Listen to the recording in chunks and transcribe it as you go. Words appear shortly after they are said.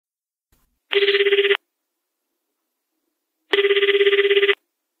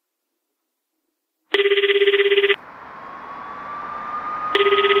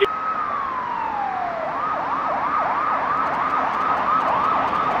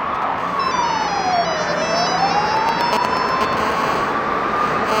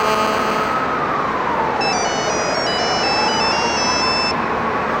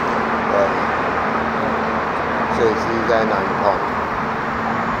在哪里碰？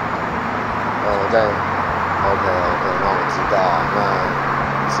我在 OK， 那我知道，那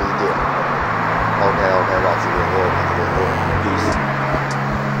11点 OK， 保持联络，peace。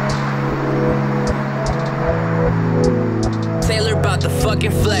Taylor about the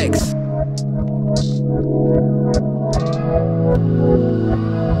fucking flex。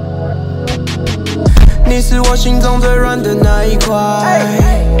你是我心中最软的那一块，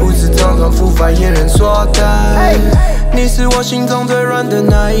不是种种浮法言人说的。你是我心中最软的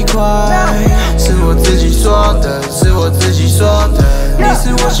那一块，是我自己说的，是我自己说的。你是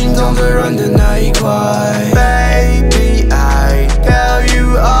我心中最软的那一块 ，Baby I tell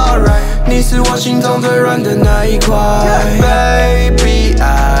you alright。你是我心中最软的那一块 ，Baby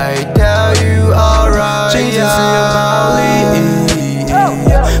I tell you alright。金钱是有道理，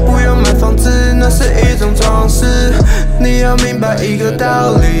不用买房子，那是一种装饰。你要明白一个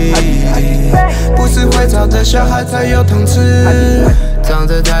道理，不是会吵的小孩才有糖吃，藏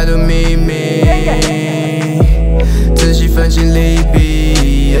着太多秘密，仔细分析利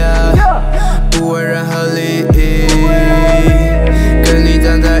弊，不为任何利益，跟你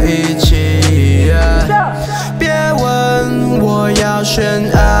站在一起，别问我要选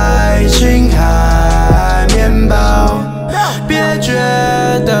爱情还面包，别觉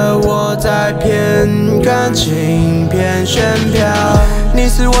得我在骗感情骗选票。你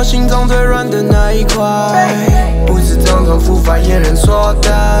是我心中最软的那一块，不是种种浮法言人说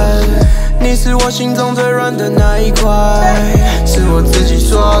的。你是我心中最软的那一块，是我自己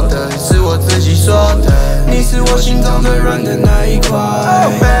说的，是我自己说的。你是我心中最软的那一块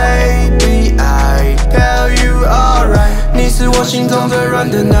 ，Baby I tell you alright。你是我心中最软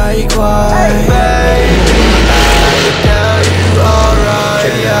的那一块 ，Baby I tell you alright。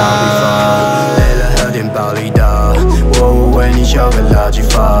累了喝点保利达，我为你修个垃圾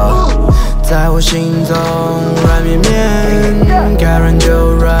法。在我心中软绵绵，该软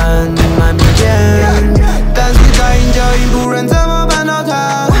就软，蛮明显。但是再硬就硬，不然怎么办到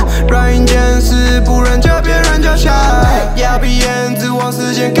它？软硬兼施，不然就别软就下。要比颜值往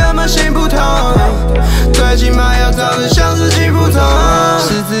时间根本行不通，最起码要找得像自己不同。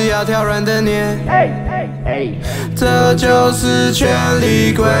狮子要挑软的捏，这就是权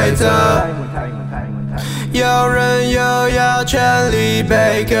力规则。有人又要权力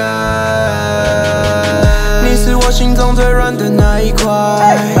被割，你是我心中最软的那一块，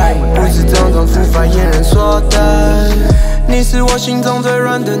不是种种浮法言人说的。你是我心中最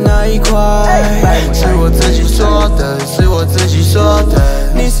软的那一块，是我自己说的，是我自己说的。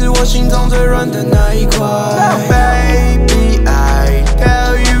你是我心中最软的那一块 ，Baby I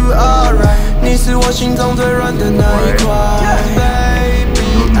tell you alright。你是我心中最软的那一块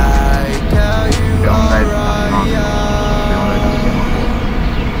 ，Baby I tell you alright。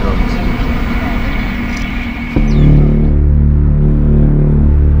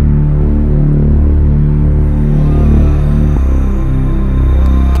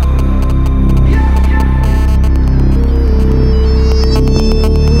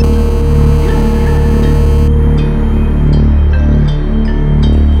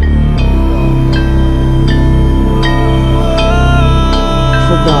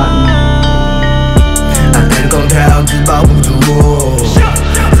保不住我，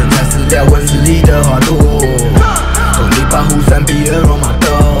生产饲料温室里的花朵，动力保护伞比鹅绒马豆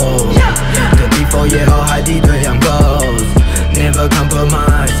，24夜后海底对洋 boss Never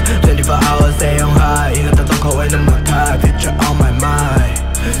compromise 24 hours stay on high 饮料当中口味那么太 Picture on my mind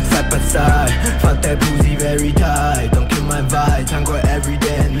Side by side Fuck that pussy very tight Don't kill my vibe 常规 every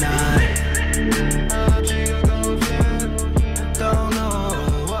day and night